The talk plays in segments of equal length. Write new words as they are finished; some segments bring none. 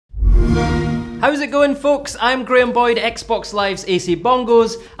How's it going, folks? I'm Graham Boyd, Xbox Live's AC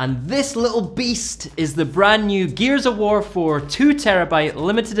Bongos, and this little beast is the brand new Gears of War 4 2TB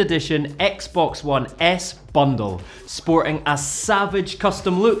limited edition Xbox One S bundle, sporting a savage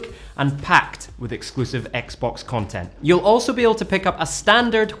custom look and packed with exclusive Xbox content. You'll also be able to pick up a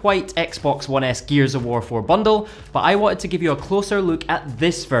standard white Xbox One S Gears of War 4 bundle, but I wanted to give you a closer look at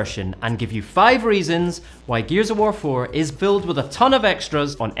this version and give you 5 reasons why Gears of War 4 is filled with a ton of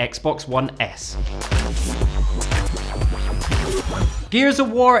extras on Xbox One S. Gears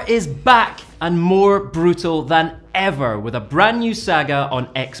of War is back and more brutal than ever with a brand new saga on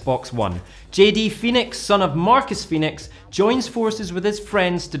Xbox One. JD Phoenix, son of Marcus Phoenix, joins forces with his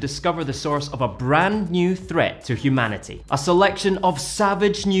friends to discover the source of a brand new threat to humanity. A selection of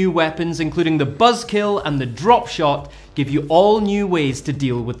savage new weapons, including the Buzzkill and the Drop Shot, give you all new ways to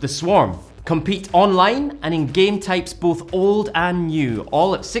deal with the Swarm. Compete online and in game types both old and new,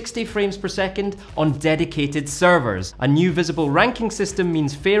 all at 60 frames per second on dedicated servers. A new visible ranking system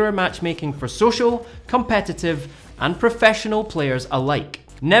means fairer matchmaking for social, competitive, and professional players alike.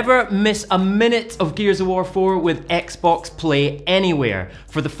 Never miss a minute of Gears of War 4 with Xbox Play Anywhere.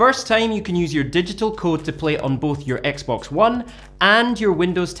 For the first time, you can use your digital code to play on both your Xbox One and your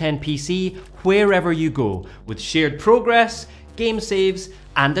Windows 10 PC wherever you go, with shared progress, game saves,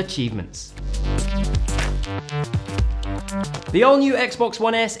 and achievements. The all-new Xbox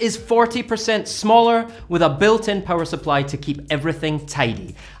One S is 40% smaller with a built-in power supply to keep everything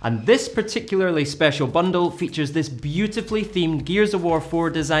tidy. And this particularly special bundle features this beautifully themed Gears of War 4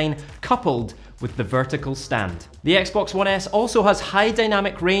 design coupled with the vertical stand. The Xbox One S also has high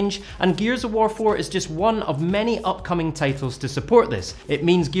dynamic range, and Gears of War 4 is just one of many upcoming titles to support this. It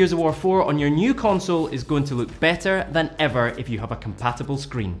means Gears of War 4 on your new console is going to look better than ever if you have a compatible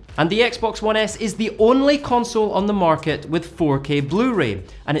screen. And the Xbox One S is the only console on the market with 4K Blu-ray,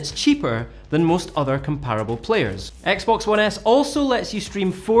 and it's cheaper than most other comparable players. Xbox One S also lets you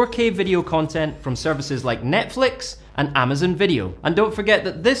stream 4K video content from services like Netflix and Amazon Video. And don't forget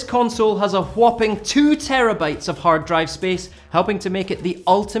that this console has a whopping 2 terabytes of hard drive space, helping to make it the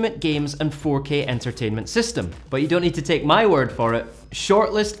ultimate games and 4K entertainment system. But you don't need to take my word for it.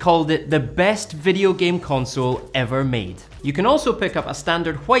 Shortlist called it the best video game console ever made. You can also pick up a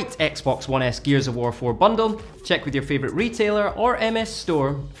standard white Xbox One S Gears of War 4 bundle. Check with your favorite retailer or MS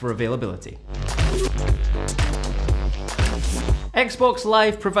store for availability. Xbox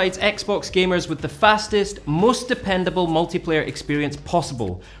Live provides Xbox gamers with the fastest, most dependable multiplayer experience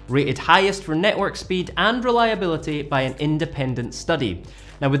possible, rated highest for network speed and reliability by an independent study.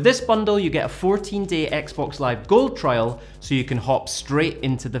 Now with this bundle you get a 14-day Xbox Live Gold trial so you can hop straight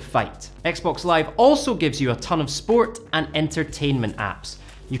into the fight. Xbox Live also gives you a ton of sport and entertainment apps.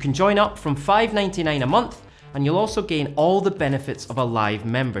 You can join up from $5.99 a month, and you'll also gain all the benefits of a Live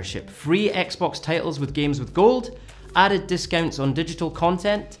membership. Free Xbox titles with games with gold, added discounts on digital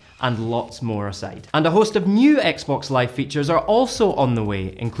content, and lots more aside. And a host of new Xbox Live features are also on the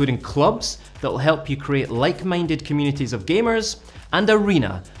way, including clubs that will help you create like-minded communities of gamers, and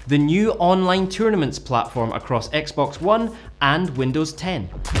Arena, the new online tournaments platform across Xbox One and Windows 10.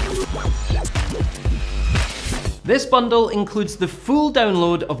 This bundle includes the full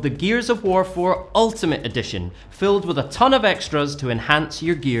download of the Gears of War 4 Ultimate Edition, filled with a ton of extras to enhance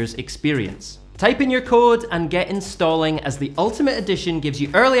your Gears experience. Type in your code and get installing, as the Ultimate Edition gives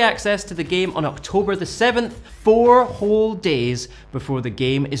you early access to the game on October the 7th, 4 whole days before the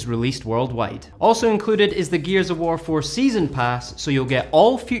game is released worldwide. Also included is the Gears of War 4 Season Pass, so you'll get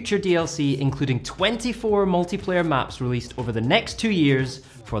all future DLC, including 24 multiplayer maps released over the next 2 years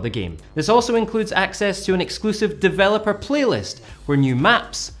for the game. This also includes access to an exclusive developer playlist, where new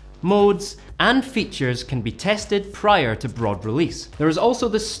maps, modes, and features can be tested prior to broad release. There is also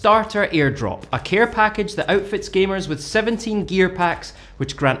the Starter Airdrop, a care package that outfits gamers with 17 gear packs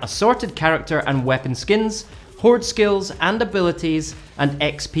which grant assorted character and weapon skins, horde skills and abilities, and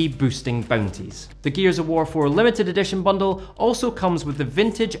XP boosting bounties. The Gears of War 4 Limited Edition bundle also comes with the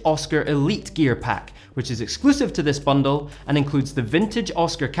Vintage Oscar Elite Gear Pack, which is exclusive to this bundle and includes the Vintage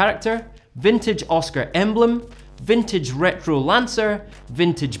Oscar character, Vintage Oscar emblem, Vintage Retro Lancer,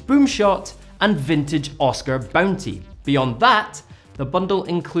 Vintage Boomshot, and Vintage Oscar Bounty. Beyond that, the bundle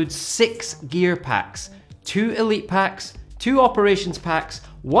includes 6 gear packs, 2 elite packs, 2 operations packs,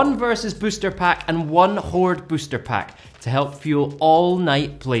 1 versus booster pack, and 1 horde booster pack to help fuel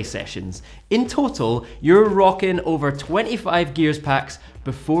all-night play sessions. In total, you're rocking over 25 gears packs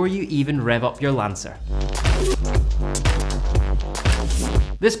before you even rev up your Lancer.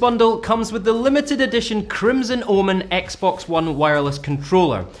 This bundle comes with the limited edition Crimson Omen Xbox One wireless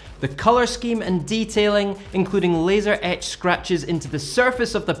controller, The color scheme and detailing, including laser etched scratches into the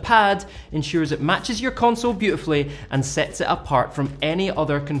surface of the pad, ensures it matches your console beautifully and sets it apart from any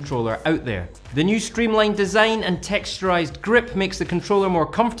other controller out there. The new streamlined design and texturized grip makes the controller more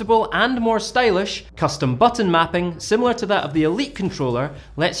comfortable and more stylish. Custom button mapping, similar to that of the Elite controller,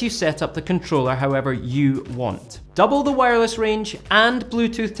 lets you set up the controller however you want. Double the wireless range and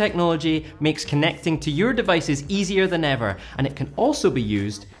Bluetooth technology makes connecting to your devices easier than ever, and it can also be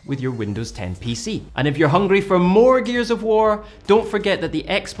used with your Windows 10 PC. And if you're hungry for more Gears of War, don't forget that the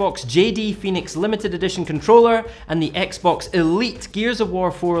Xbox JD Phoenix Limited Edition controller and the Xbox Elite Gears of War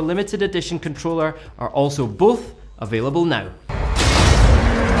 4 Limited Edition controller are also both available now.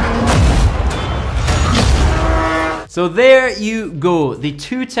 So there you go, the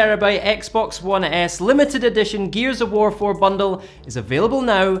 2TB Xbox One S Limited Edition Gears of War 4 bundle is available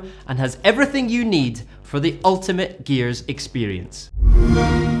now and has everything you need for the ultimate Gears experience.